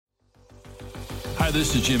Hi,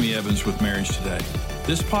 this is Jimmy Evans with Marriage Today.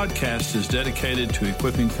 This podcast is dedicated to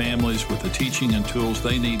equipping families with the teaching and tools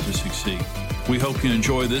they need to succeed. We hope you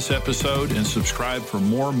enjoy this episode and subscribe for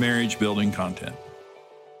more marriage building content.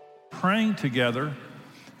 Praying together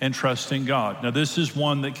and trusting God. Now, this is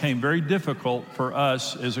one that came very difficult for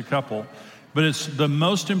us as a couple, but it's the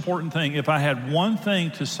most important thing. If I had one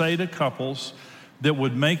thing to say to couples that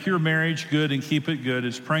would make your marriage good and keep it good,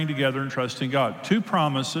 it's praying together and trusting God. Two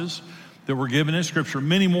promises that were given in Scripture,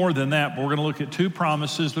 many more than that, but we're going to look at two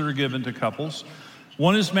promises that are given to couples.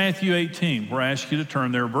 One is Matthew 18, where I ask you to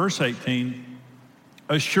turn there, verse 18.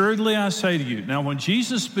 Assuredly I say to you. Now, when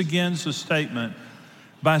Jesus begins a statement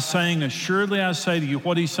by saying, assuredly I say to you,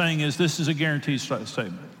 what he's saying is this is a guaranteed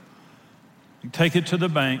statement. You take it to the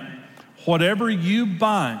bank. Whatever you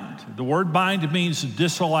bind, the word bind means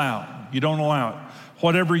disallow. You don't allow it.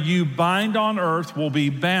 Whatever you bind on earth will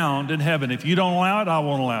be bound in heaven. If you don't allow it, I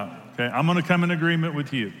won't allow it. Okay, I'm going to come in agreement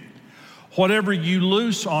with you. Whatever you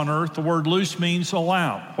loose on earth, the word loose means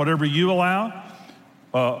allow. Whatever you allow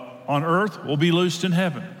on earth will be loosed in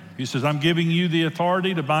heaven. He says, I'm giving you the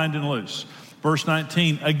authority to bind and loose. Verse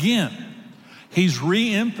 19, again, he's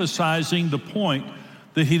re-emphasizing the point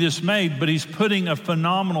that he just made, but he's putting a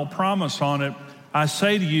phenomenal promise on it. I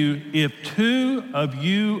say to you, if two of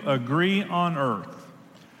you agree on earth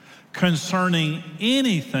concerning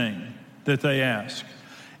anything that they ask,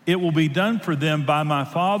 it will be done for them by my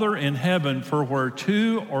Father in heaven. For where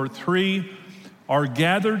two or three are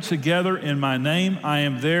gathered together in my name, I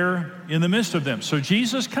am there in the midst of them. So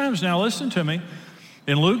Jesus comes. Now listen to me.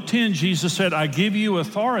 In Luke 10, Jesus said, I give you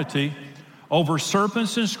authority over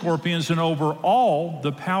serpents and scorpions and over all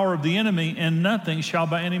the power of the enemy, and nothing shall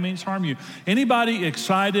by any means harm you. Anybody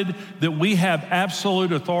excited that we have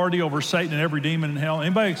absolute authority over Satan and every demon in hell?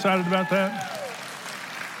 Anybody excited about that?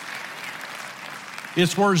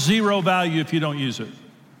 It's worth zero value if you don't use it.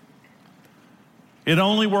 It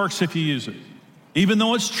only works if you use it. Even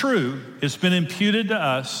though it's true, it's been imputed to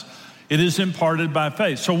us, it is imparted by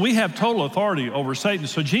faith. So we have total authority over Satan.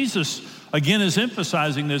 So Jesus, again, is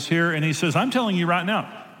emphasizing this here, and he says, I'm telling you right now,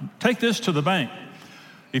 take this to the bank.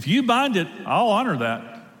 If you bind it, I'll honor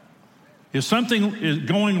that. If something is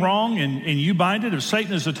going wrong and you bind it, if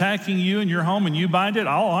Satan is attacking you in your home and you bind it,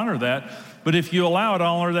 I'll honor that. But if you allow it,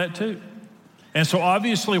 I'll honor that too. And so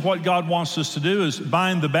obviously what God wants us to do is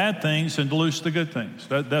bind the bad things and loose the good things.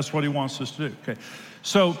 That's what he wants us to do. Okay.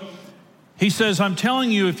 So he says, I'm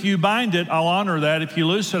telling you, if you bind it, I'll honor that. If you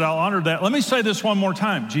loose it, I'll honor that. Let me say this one more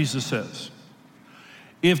time, Jesus says.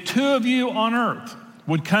 If two of you on earth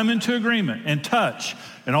would come into agreement and touch,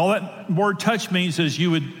 and all that word touch means is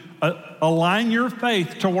you would align your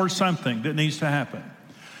faith towards something that needs to happen.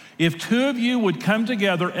 If two of you would come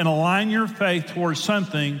together and align your faith towards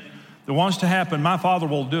something that wants to happen, my Father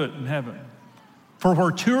will do it in heaven. For where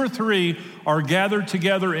two or three are gathered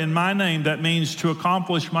together in my name, that means to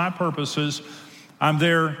accomplish my purposes, I'm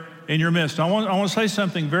there in your midst. I want to say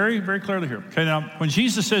something very, very clearly here. Okay, now, when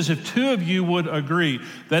Jesus says, if two of you would agree,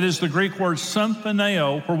 that is the Greek word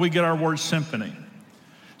symphoneo, where we get our word symphony.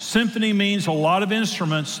 Symphony means a lot of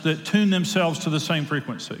instruments that tune themselves to the same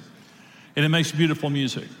frequency, and it makes beautiful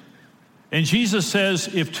music. And Jesus says,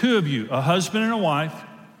 if two of you, a husband and a wife,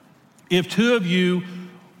 if two of you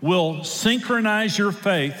will synchronize your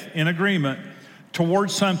faith in agreement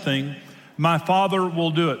towards something, my Father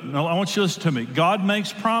will do it. Now, I want you to listen to me. God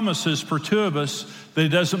makes promises for two of us that he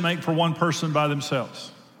doesn't make for one person by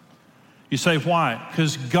themselves. You say, why?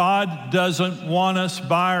 Because God doesn't want us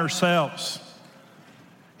by ourselves.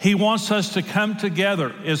 He wants us to come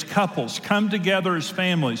together as couples, come together as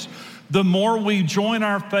families. The more we join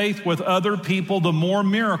our faith with other people, the more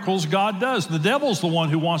miracles God does. The devil's the one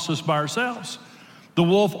who wants us by ourselves. The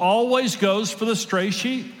wolf always goes for the stray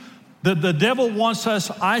sheep. The devil wants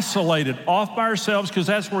us isolated, off by ourselves, because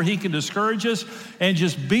that's where he can discourage us and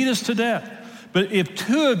just beat us to death. But if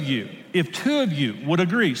two of you would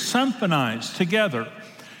agree, symphonize together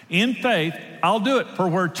in faith, I'll do it. For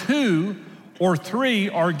where two or three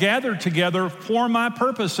are gathered together for my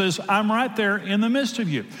purposes, I'm right there in the midst of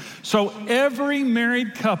you. So every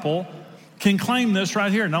married couple can claim this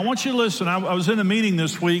right here. Now I want you to listen. I was in a meeting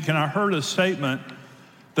this week and I heard a statement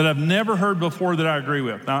that I've never heard before that I agree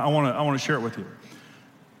with. Now I want to share it with you.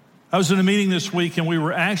 I was in a meeting this week and we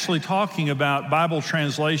were actually talking about Bible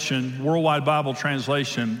translation, worldwide Bible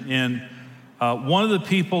translation. And one of the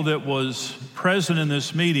people that was present in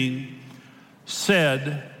this meeting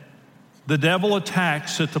said, the devil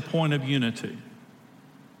attacks at the point of unity.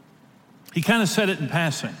 He kind of said it in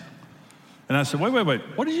passing. And I said, wait,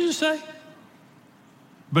 what did you just say?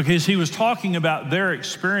 Because he was talking about their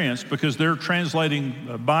experience, because they're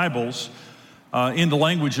translating Bibles into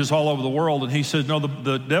languages all over the world. And he said, no,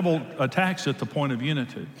 the devil attacks at the point of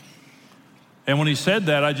unity. And when he said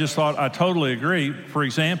that, I just thought, I totally agree. For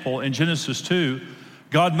example, in Genesis 2,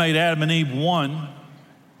 God made Adam and Eve one.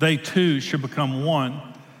 They two should become one.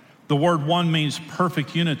 The word one means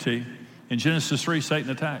perfect unity. In Genesis 3, Satan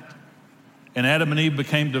attacked. And Adam and Eve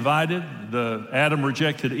became divided. Adam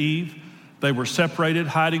rejected Eve. They were separated,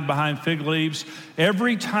 hiding behind fig leaves.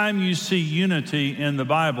 Every time you see unity in the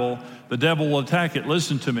Bible, the devil will attack it.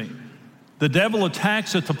 Listen to me. The devil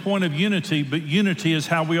attacks at the point of unity, but unity is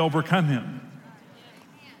how we overcome him.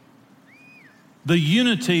 The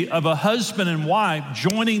unity of a husband and wife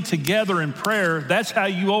joining together in prayer, that's how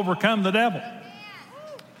you overcome the devil.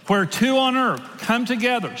 Where two on earth come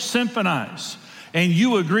together, symphonize, and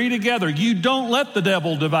you agree together. You don't let the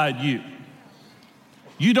devil divide you.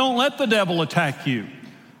 You don't let the devil attack you.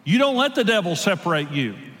 You don't let the devil separate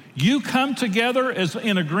you. You come together as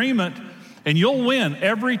in agreement, and you'll win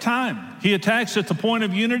every time. He attacks at the point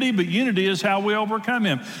of unity, but unity is how we overcome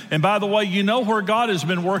him. And by the way, you know where God has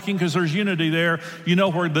been working because there's unity there. You know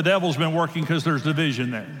where the devil's been working because there's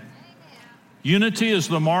division there. Unity is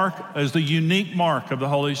the unique mark of the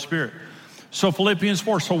Holy Spirit. So Philippians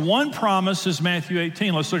 4. So one promise is Matthew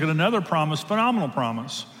 18. Let's look at another promise, phenomenal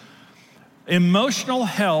promise. Emotional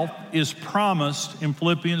health is promised in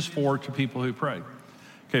Philippians 4 to people who pray.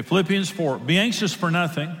 Okay, Philippians 4. Be anxious for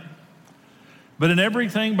nothing, but in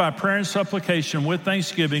everything by prayer and supplication with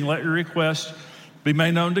thanksgiving, let your requests be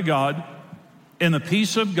made known to God. And the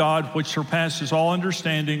peace of God, which surpasses all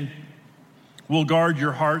understanding, will guard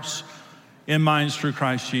your hearts and minds through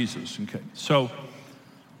Christ Jesus. Okay, so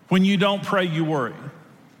when you don't pray, you worry.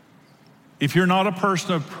 If you're not a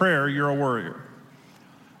person of prayer, you're a worrier.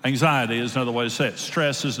 Anxiety is another way to say it.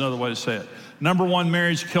 Stress is another way to say it. Number one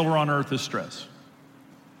marriage killer on earth is stress.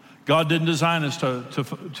 God didn't design us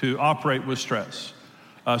to operate with stress.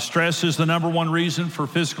 Stress is the number one reason for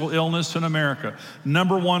physical illness in America.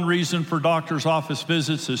 Number one reason for doctor's office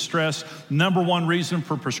visits is stress. Number one reason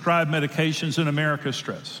for prescribed medications in America is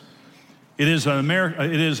stress. It is a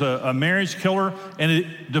marriage killer, and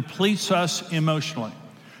it depletes us emotionally.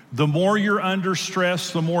 The more you're under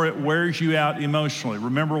stress, the more it wears you out emotionally.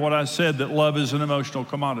 Remember what I said, that love is an emotional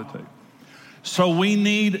commodity. So we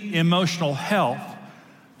need emotional health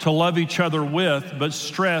to love each other with, but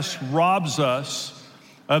stress robs us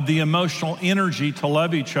of the emotional energy to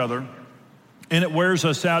love each other, and it wears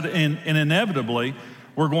us out, and inevitably,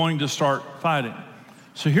 we're going to start fighting.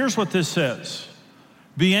 So here's what this says.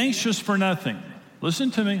 Be anxious for nothing.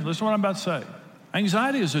 Listen to me. Listen to what I'm about to say.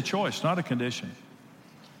 Anxiety is a choice, not a condition.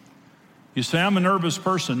 You say, I'm a nervous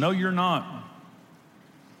person. No, you're not.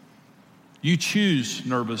 You choose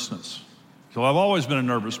nervousness. So I've always been a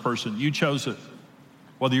nervous person. You chose it,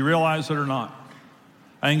 whether you realize it or not.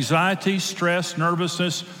 Anxiety, stress,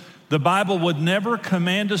 nervousness. The Bible would never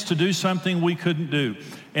command us to do something we couldn't do.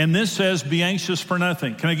 And this says, be anxious for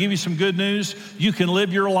nothing. Can I give you some good news? You can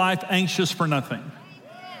live your life anxious for nothing.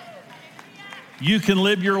 You can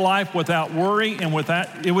live your life without worry and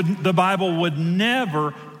without, the Bible would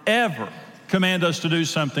never, ever command us to do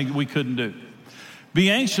something we couldn't do. Be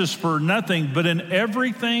anxious for nothing, but in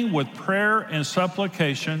everything with prayer and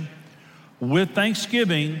supplication, with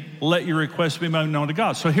thanksgiving, let your requests be made known to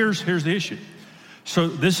God. So here's the issue. So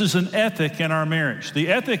this is an ethic in our marriage.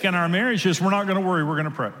 The ethic in our marriage is we're not going to worry, we're going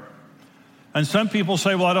to pray. And some people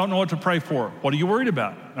say, well, I don't know what to pray for. What are you worried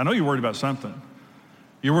about? I know you're worried about something.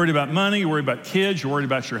 You're worried about money, you're worried about kids, you're worried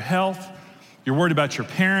about your health, you're worried about your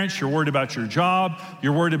parents, you're worried about your job,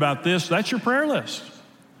 you're worried about this. That's your prayer list.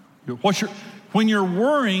 When you're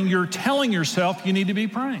worrying, you're telling yourself you need to be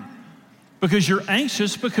praying because you're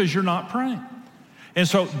anxious because you're not praying. And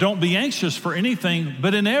so don't be anxious for anything,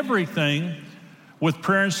 but in everything with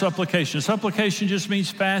prayer and supplication. Supplication just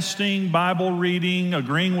means fasting, Bible reading,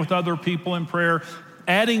 agreeing with other people in prayer,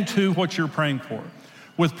 adding to what you're praying for.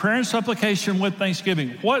 With prayer and supplication with thanksgiving.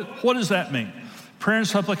 What does that mean? Prayer and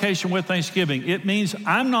supplication with thanksgiving. It means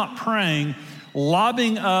I'm not praying,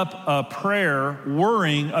 lobbing up a prayer,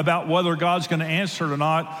 worrying about whether God's going to answer it or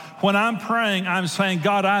not. When I'm praying, I'm saying,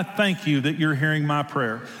 God, I thank you that you're hearing my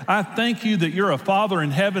prayer. I thank you that you're a Father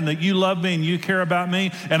in heaven, that you love me and you care about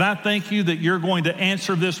me. And I thank you that you're going to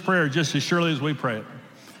answer this prayer just as surely as we pray it.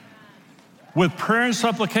 With prayer and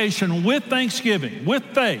supplication, with thanksgiving, with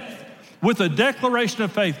faith, with a declaration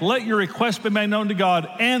of faith, let your request be made known to God,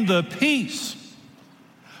 and the peace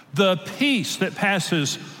that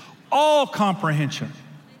passes all comprehension.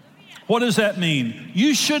 What does that mean?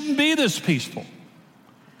 You shouldn't be this peaceful.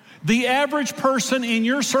 The average person in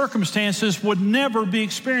your circumstances would never be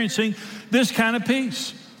experiencing this kind of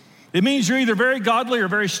peace. It means you're either very godly or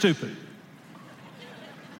very stupid.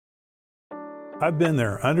 I've been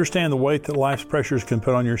there. I understand the weight that life's pressures can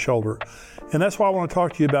put on your shoulder. And that's why I want to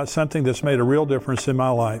talk to you about something that's made a real difference in my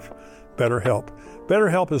life, BetterHelp.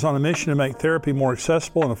 BetterHelp is on a mission to make therapy more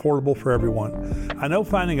accessible and affordable for everyone. I know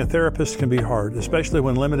finding a therapist can be hard, especially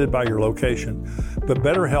when limited by your location, but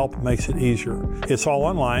BetterHelp makes it easier. It's all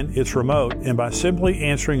online, it's remote, and by simply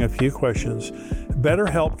answering a few questions,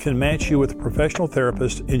 BetterHelp can match you with a professional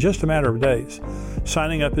therapist in just a matter of days.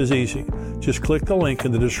 Signing up is easy. Just click the link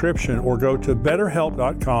in the description or go to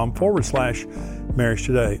betterhelp.com/marriage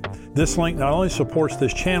today. This link not only supports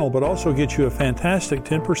this channel, but also gets you a fantastic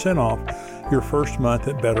 10% off your first month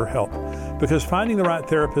at BetterHelp. Because finding the right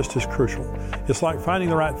therapist is crucial. It's like finding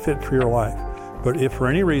the right fit for your life. But if for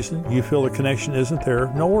any reason you feel the connection isn't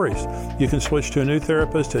there, no worries. You can switch to a new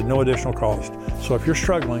therapist at no additional cost. So if you're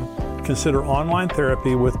struggling, consider online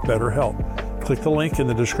therapy with BetterHelp. Click the link in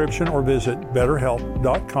the description or visit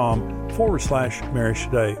betterhelp.com/marriage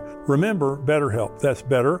today. Remember, BetterHelp, that's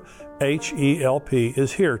better, H-E-L-P,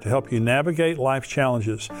 is here to help you navigate life's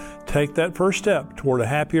challenges. Take that first step toward a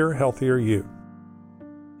happier, healthier you.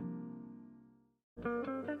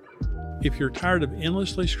 If you're tired of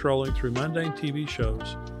endlessly scrolling through mundane TV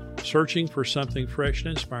shows, searching for something fresh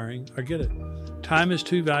and inspiring, I get it. Time is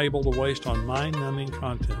too valuable to waste on mind-numbing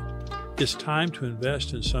content. It's time to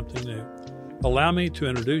invest in something new. Allow me to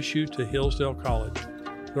introduce you to Hillsdale College.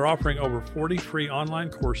 They're offering over 40 free online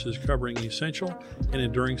courses covering essential and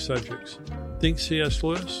enduring subjects. Think C.S.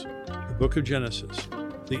 Lewis, the Book of Genesis,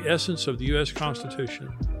 the essence of the U.S.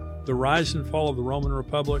 Constitution, the rise and fall of the Roman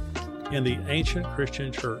Republic, and the ancient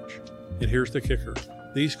Christian church. And here's the kicker.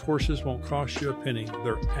 These courses won't cost you a penny.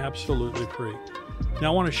 They're absolutely free.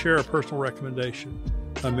 Now I want to share a personal recommendation,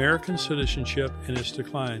 American Citizenship and Its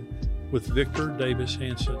Decline, with Victor Davis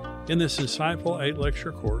Hanson. In this insightful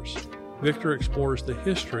 8-lecture course, Victor explores the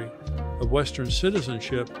history of Western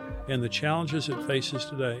citizenship and the challenges it faces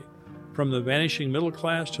today, from the vanishing middle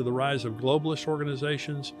class to the rise of globalist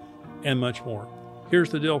organizations, and much more.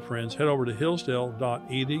 Here's the deal, friends. Head over to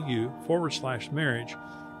hillsdale.edu/marriage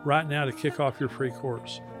right now to kick off your free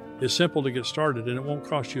course. It's simple to get started and it won't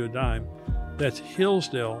cost you a dime. That's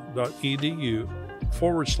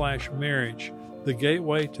hillsdale.edu/marriage, the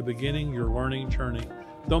gateway to beginning your learning journey.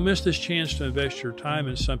 Don't miss this chance to invest your time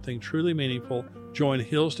in something truly meaningful. Join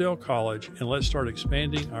Hillsdale College and let's start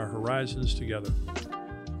expanding our horizons together.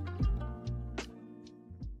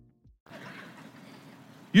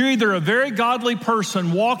 You're either a very godly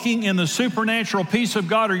person walking in the supernatural peace of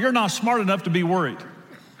God, or you're not smart enough to be worried.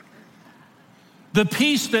 The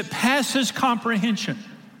peace that passes comprehension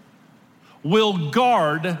will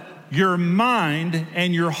guard your mind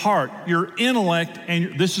and your heart, your intellect,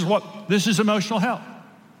 and this is emotional health.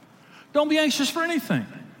 Don't be anxious for anything.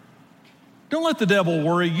 Don't let the devil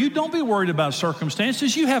worry you. Don't be worried about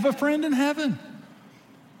circumstances. You have a friend in heaven.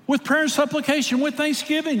 With prayer and supplication, with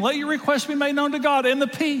thanksgiving, let your requests be made known to God, and the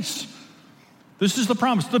peace. This is the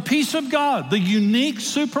promise. The peace of God, the unique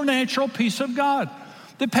supernatural peace of God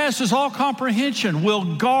that passes all comprehension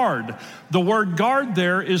will guard. The word guard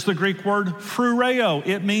there is the Greek word phroureo.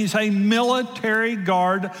 It means a military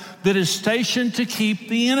guard that is stationed to keep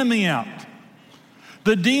the enemy out.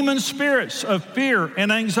 The demon spirits of fear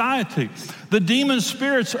and anxiety, the demon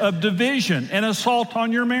spirits of division and assault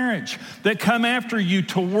on your marriage that come after you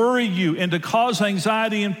to worry you and to cause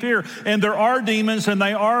anxiety and fear. And there are demons and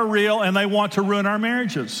they are real and they want to ruin our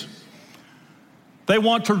marriages. They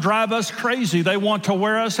want to drive us crazy. They want to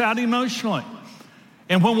wear us out emotionally.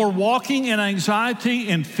 And when we're walking in anxiety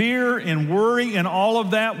and fear and worry and all of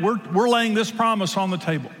that, we're laying this promise on the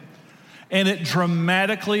table. And it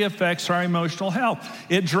dramatically affects our emotional health.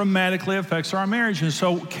 It dramatically affects our marriage. And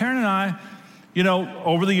so Karen and I,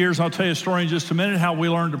 over the years, I'll tell you a story in just a minute how we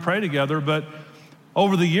learned to pray together. But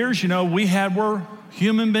over the years, we're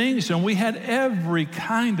human beings and we had every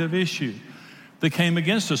kind of issue that came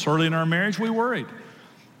against us. Early in our marriage, we worried.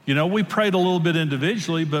 We prayed a little bit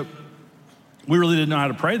individually, but we really didn't know how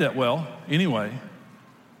to pray that well anyway.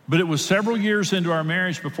 But it was several years into our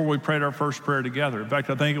marriage before we prayed our first prayer together. In fact,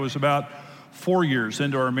 I think it was about 4 years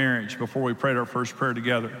into our marriage before we prayed our first prayer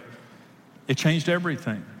together. It changed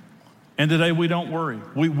everything. And today we don't worry.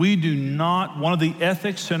 We do not, one of the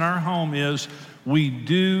ethics in our home is we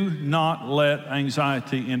do not let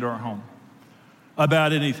anxiety into our home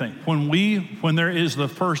about anything. When there is the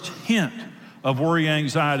first hint of worry,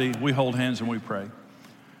 anxiety, we hold hands and we pray.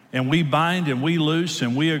 And we bind and we loose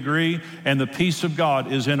and we agree, and the peace of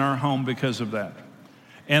God is in our home because of that.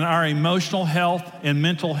 And our emotional health and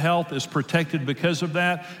mental health is protected because of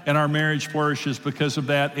that, and our marriage flourishes because of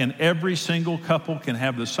that. And every single couple can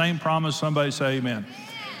have the same promise. Somebody say amen.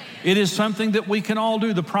 It is something that we can all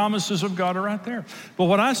do. The promises of God are right there. But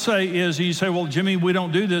what I say is, you say, well, Jimmy, we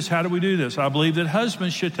don't do this. How do we do this? I believe that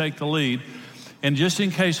husbands should take the lead. And just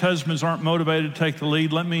in case husbands aren't motivated to take the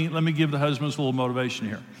lead, let me give the husbands a little motivation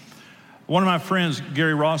here. One of my friends,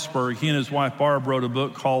 Gary Rossberg, he and his wife Barb wrote a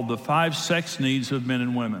book called The 5 Sex Needs of Men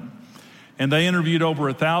and Women. And they interviewed over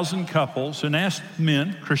 1,000 couples and asked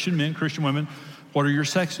men, Christian women, what are your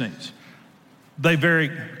sex needs? They vary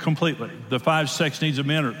completely. The 5 sex needs of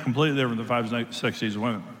men are completely different than the 5 sex needs of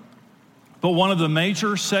women. But one of the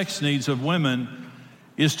major sex needs of women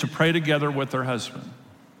is to pray together with their husband.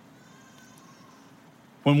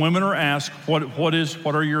 When women are asked, what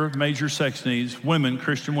are your major sex needs? Women,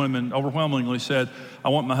 Christian women, overwhelmingly said, I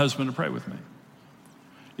want my husband to pray with me.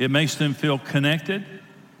 It makes them feel connected.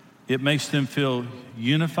 It makes them feel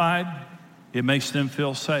unified. It makes them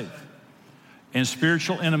feel safe. And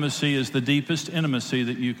spiritual intimacy is the deepest intimacy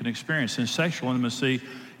that you can experience. And sexual intimacy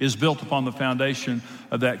is built upon the foundation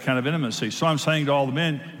of that kind of intimacy. So I'm saying to all the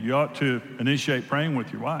men, you ought to initiate praying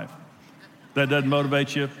with your wife. That doesn't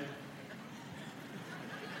motivate you?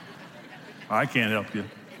 I can't help you.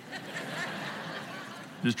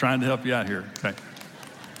 Just trying to help you out here.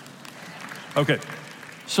 Okay.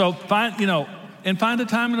 So find a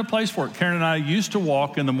time and a place for it. Karen and I used to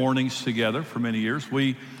walk in the mornings together for many years.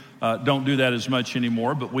 We don't do that as much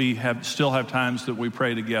anymore, but we still have times that we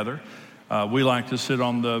pray together. We like to sit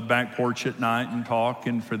on the back porch at night and talk,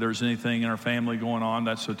 and if there's anything in our family going on,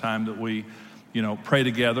 that's the time that we, pray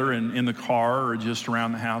together in the car or just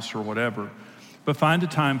around the house or whatever. But find a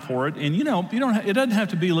time for it, and it doesn't have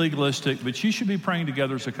to be legalistic, but you should be praying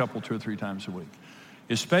together as a couple 2 or 3 times a week,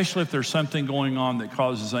 especially if there's something going on that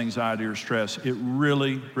causes anxiety or stress. It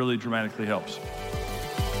really, really dramatically helps.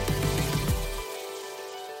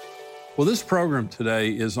 Well, this program today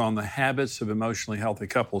is on the habits of emotionally healthy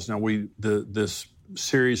couples. Now, this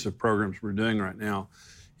series of programs we're doing right now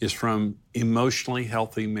is from Emotionally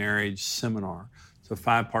Healthy Marriage Seminar. It's a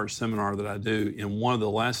 5-part seminar that I do, and one of the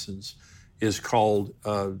lessons is called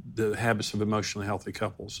the habits of emotionally healthy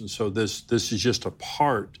couples. And so this is just a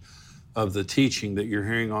part of the teaching that you're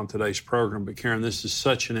hearing on today's program. But Karen, this is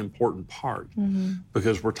such an important part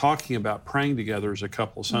because we're talking about praying together as a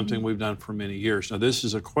couple, something we've done for many years. Now, this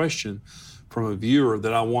is a question from a viewer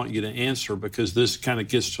that I want you to answer because this kind of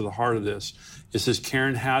gets to the heart of this. It says,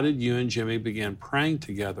 Karen, how did you and Jimmy begin praying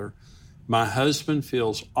together? My husband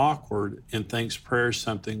feels awkward and thinks prayer is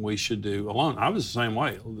something we should do alone. I was the same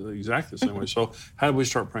way, exactly the same way. So how did we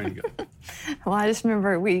start praying together? Well, I just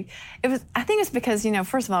remember I think it's because,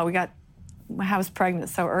 first of all, I was pregnant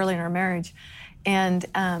so early in our marriage, and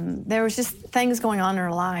there was just things going on in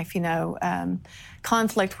our life,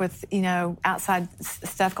 conflict with, outside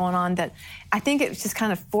stuff going on that I think it just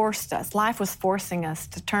kind of forced us. Life was forcing us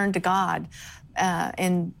to turn to God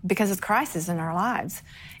and because of crisis in our lives.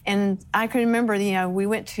 And I can remember, we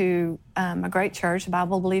went to a great church, a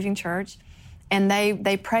Bible-believing church, and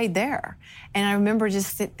they prayed there. And I remember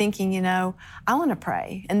just thinking, I want to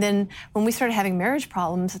pray. And then when we started having marriage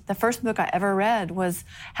problems, the first book I ever read was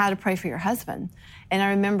How to Pray for Your Husband. And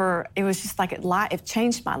I remember it was just like it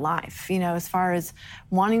changed my life, as far as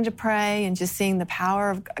wanting to pray and just seeing the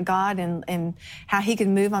power of God and how he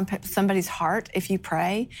can move on somebody's heart if you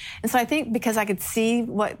pray. And so I think because I could see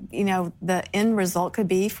what, the end result could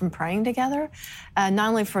be from praying together, not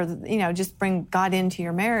only for, just bring God into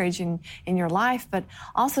your marriage and in your life, but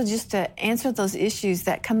also just to answer those issues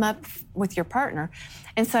that come up with your partner.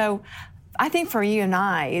 And so I think for you and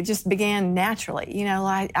I, it just began naturally.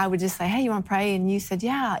 I would just say, hey, you want to pray? And you said,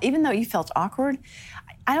 yeah. Even though you felt awkward,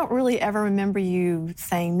 I don't really ever remember you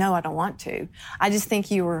saying, no, I don't want to. I just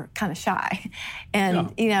think you were kind of shy.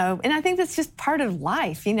 And, and I think that's just part of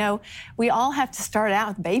life. We all have to start out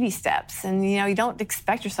with baby steps. And, you don't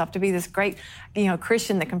expect yourself to be this great,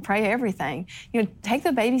 Christian that can pray everything. Take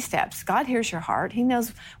the baby steps. God hears your heart. He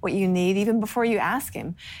knows what you need even before you ask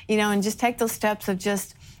him, and just take those steps of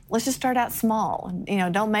let's just start out small.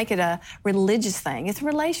 Don't make it a religious thing. It's a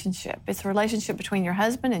relationship. It's a relationship between your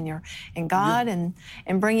husband and God and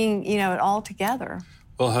bringing, it all together.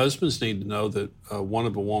 Well, husbands need to know that one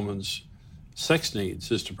of a woman's sex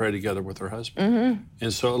needs is to pray together with her husband.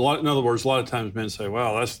 And so, in other words, a lot of times men say,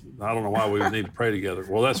 well, I don't know why we would need to pray together.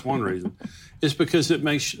 Well, that's one reason. It's because it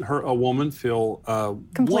makes a woman feel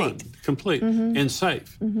complete and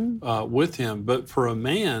safe with him. But for a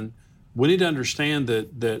man, we need to understand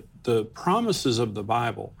that the promises of the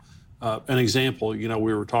Bible, an example, we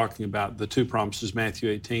were talking about the 2 promises, Matthew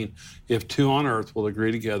 18, if 2 on earth will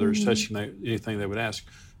agree together as touching anything they would ask.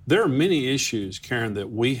 There are many issues, Karen,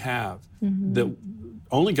 that we have that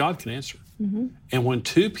only God can answer. Mm-hmm. And when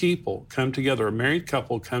two people come together, a married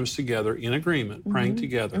couple comes together in agreement, praying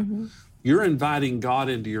together, you're inviting God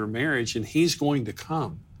into your marriage, and He's going to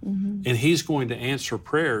come. And He's going to answer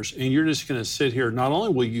prayers, and you're just going to sit here. Not only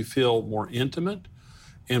will you feel more intimate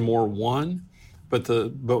and more one, but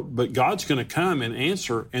God's going to come and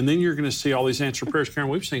answer, and then you're going to see all these answered prayers. Karen,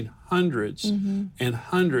 we've seen hundreds and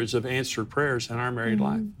hundreds of answered prayers in our married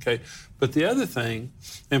life. Okay, but the other thing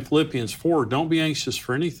in Philippians 4, don't be anxious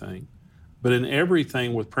for anything, but in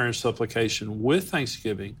everything with prayer and supplication, with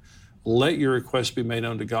thanksgiving, let your requests be made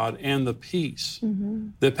unto God, and the peace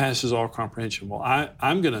that passes all comprehension. Well,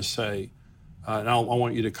 I'm going to say, and I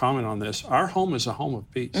want you to comment on this, our home is a home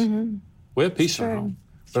of peace. We have peace in our home.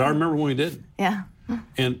 But I remember when we didn't. Yeah.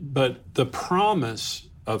 But the promise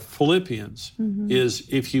of Philippians is,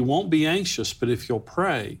 if you won't be anxious, but if you'll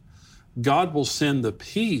pray, God will send the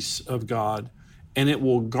peace of God, and it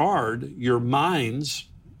will guard your minds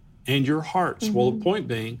and your hearts. Well, the point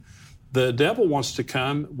being, the devil wants to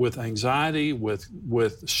come with anxiety,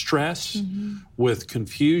 with stress, with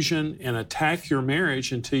confusion, and attack your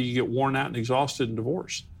marriage until you get worn out and exhausted and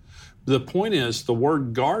divorced. The point is, the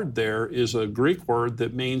word guard there is a Greek word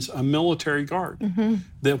that means a military guard.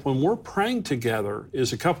 That when we're praying together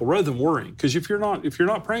as a couple, rather than worrying, because if you're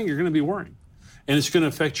not praying, you're going to be worrying, and it's going to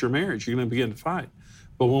affect your marriage. You're going to begin to fight.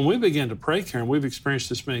 But when we begin to pray, Karen, we've experienced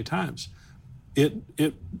this many times.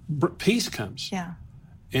 Peace comes. Yeah.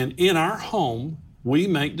 And in our home, we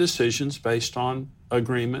make decisions based on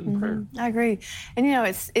agreement and prayer. I agree. And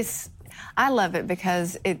I love it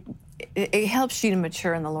because it helps you to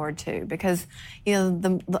mature in the Lord too. Because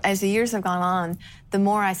as the years have gone on, the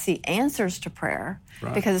more I see answers to prayer.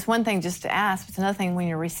 Right. Because it's one thing just to ask, but it's another thing when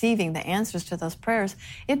you're receiving the answers to those prayers.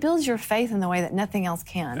 It builds your faith in the way that nothing else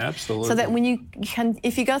can. Absolutely. So that when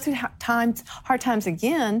if you go through hard times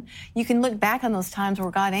again, you can look back on those times where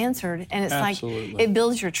God answered, and it's Absolutely. like it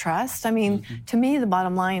builds your trust. I mean, to me, the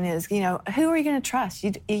bottom line is, who are you going to trust?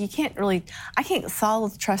 You can't really. I can't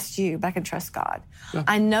solve trust you, but I can trust God. Yeah.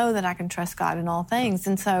 I know that I can trust God in all things,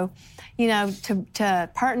 and so, to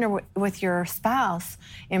partner with your spouse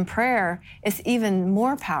in prayer is even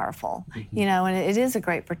more powerful, and it is a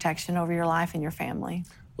great protection over your life and your family.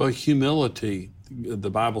 Well, humility,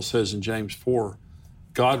 the Bible says in James 4,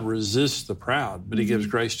 God resists the proud, but He gives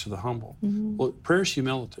grace to the humble. Well, prayer is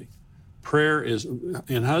humility. Prayer is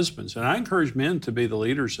in husbands, and I encourage men to be the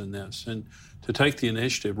leaders in this and to take the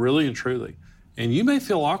initiative, really and truly. And you may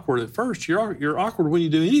feel awkward at first. You're awkward when you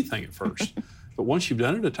do anything at first. But once you've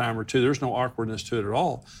done it a time or two, there's no awkwardness to it at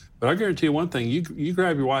all. But I guarantee you one thing, you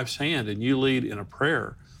grab your wife's hand and you lead in a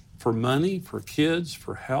prayer for money, for kids,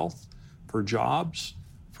 for health, for jobs,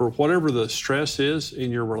 for whatever the stress is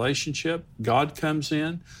in your relationship. God comes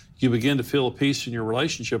in, you begin to feel a peace in your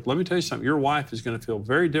relationship. Let me tell you something, your wife is going to feel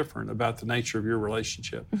very different about the nature of your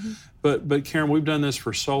relationship. But Karen, we've done this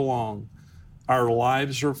for so long. Our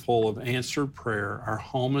lives are full of answered prayer. Our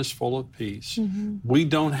home is full of peace. We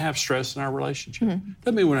don't have stress in our relationship.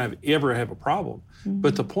 Doesn't mean we ever have a problem.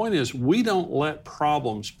 But the point is, we don't let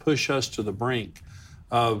problems push us to the brink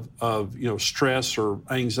of stress or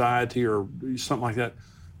anxiety or something like that.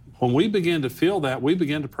 When we begin to feel that, we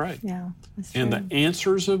begin to pray. Yeah, that's true. And the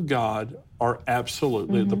answers of God are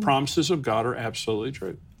absolutely, the promises of God are absolutely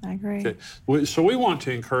true. I agree. Okay. So we want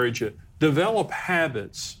to encourage you, develop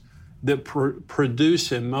habits that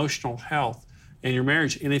produce emotional health in your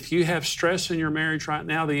marriage. And if you have stress in your marriage right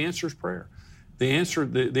now, the answer is prayer. The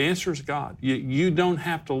answer is God. You don't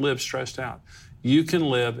have to live stressed out. You can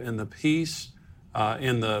live in the peace,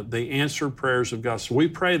 in the answered prayers of God. So we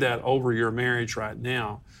pray that over your marriage right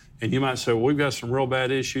now. And you might say, well, we've got some real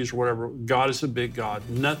bad issues or whatever. God is a big God.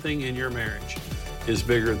 Nothing in your marriage is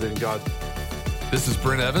bigger than God. This is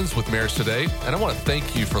Brent Evans with Marriage Today, and I want to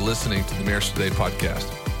thank you for listening to the Marriage Today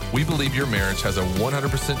podcast. We believe your marriage has a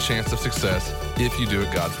 100% chance of success if you do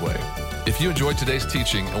it God's way. If you enjoyed today's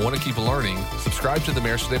teaching and want to keep learning, subscribe to the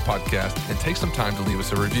Marriage Today podcast and take some time to leave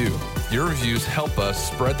us a review. Your reviews help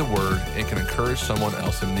us spread the word and can encourage someone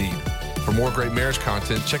else in need. For more great marriage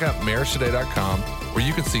content, check out marriagetoday.com, where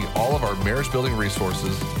you can see all of our marriage building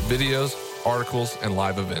resources, videos, articles, and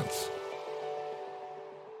live events.